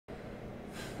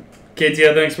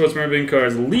KTAuthentics Sports Memorabilia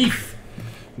Cards. Leaf.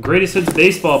 Greatest Hits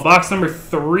Baseball. Box number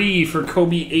 3 for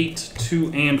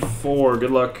kobe824.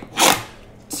 Good luck.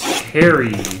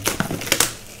 Terry.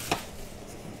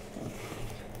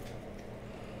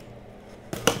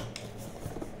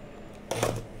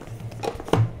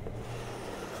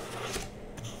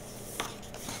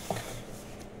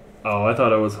 Oh, I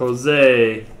thought it was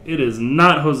Jose. It is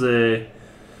not Jose.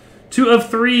 2 of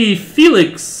 3,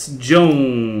 Felix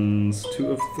Jones.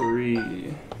 2 of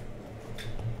 3.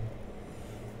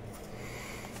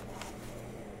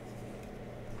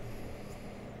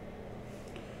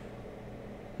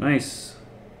 Nice.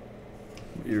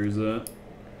 What year is that?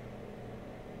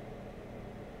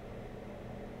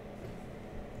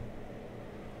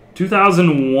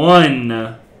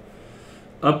 (2001).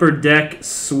 Upper Deck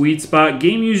Sweet Spot.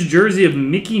 Game used jersey of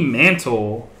Mickey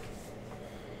Mantle.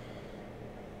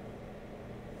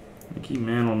 Mickey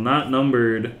Mantle, not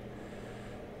numbered.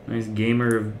 Nice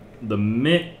gamer of the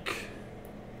Mick.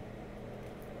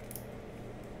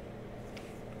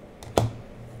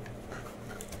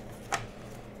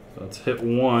 That's hit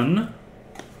 1.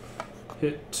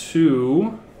 Hit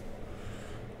 2.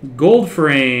 Gold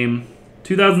frame.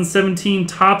 2017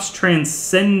 Topps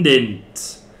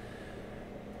Transcendent.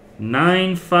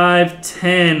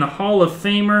 9/5/10 Hall of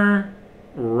Famer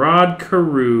Rod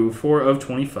Carew. 4 of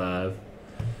 25.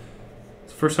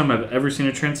 It's the first time I've ever seen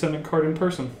a Transcendent card in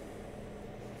person.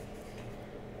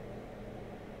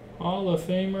 Hall of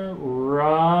Famer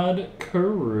Rod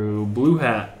Carew. Blue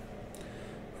hat.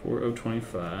 4 of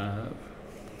 25.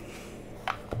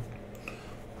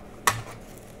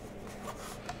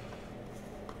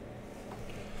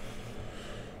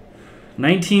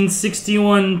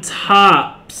 (1961)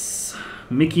 Topps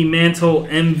Mickey Mantle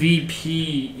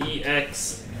MVP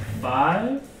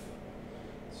EX5.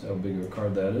 See how big of a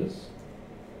card that is.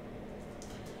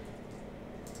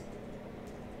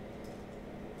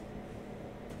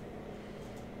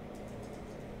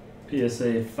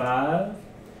 PSA 5.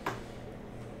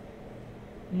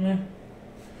 Yeah.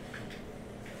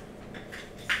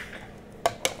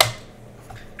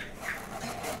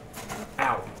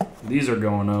 Ow. These are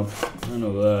going up. I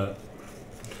know that.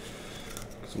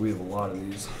 Because we have a lot of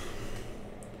these.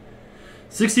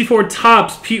 64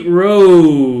 Topps Pete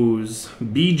Rose.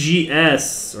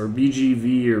 BGS or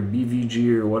BGV or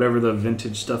BVG or whatever the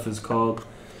vintage stuff is called.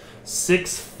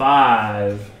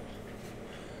 6/5.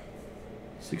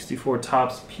 64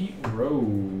 Topps Pete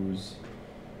Rose.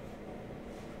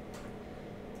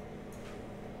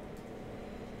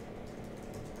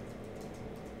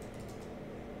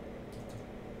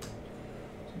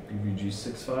 BVG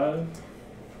 6/5.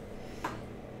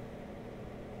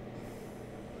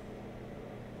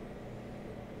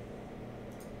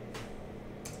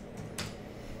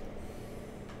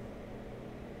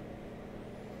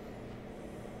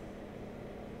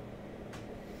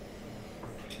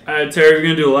 All right, Terry, we're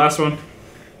gonna do the last one.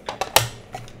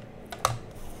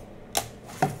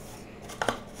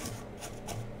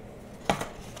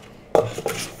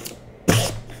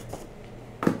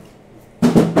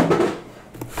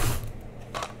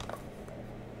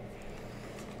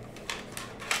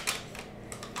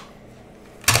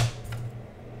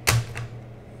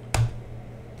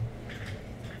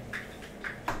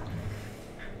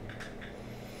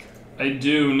 I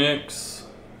do, Knicks.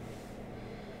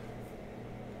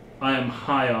 I am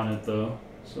high on it, though,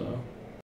 so...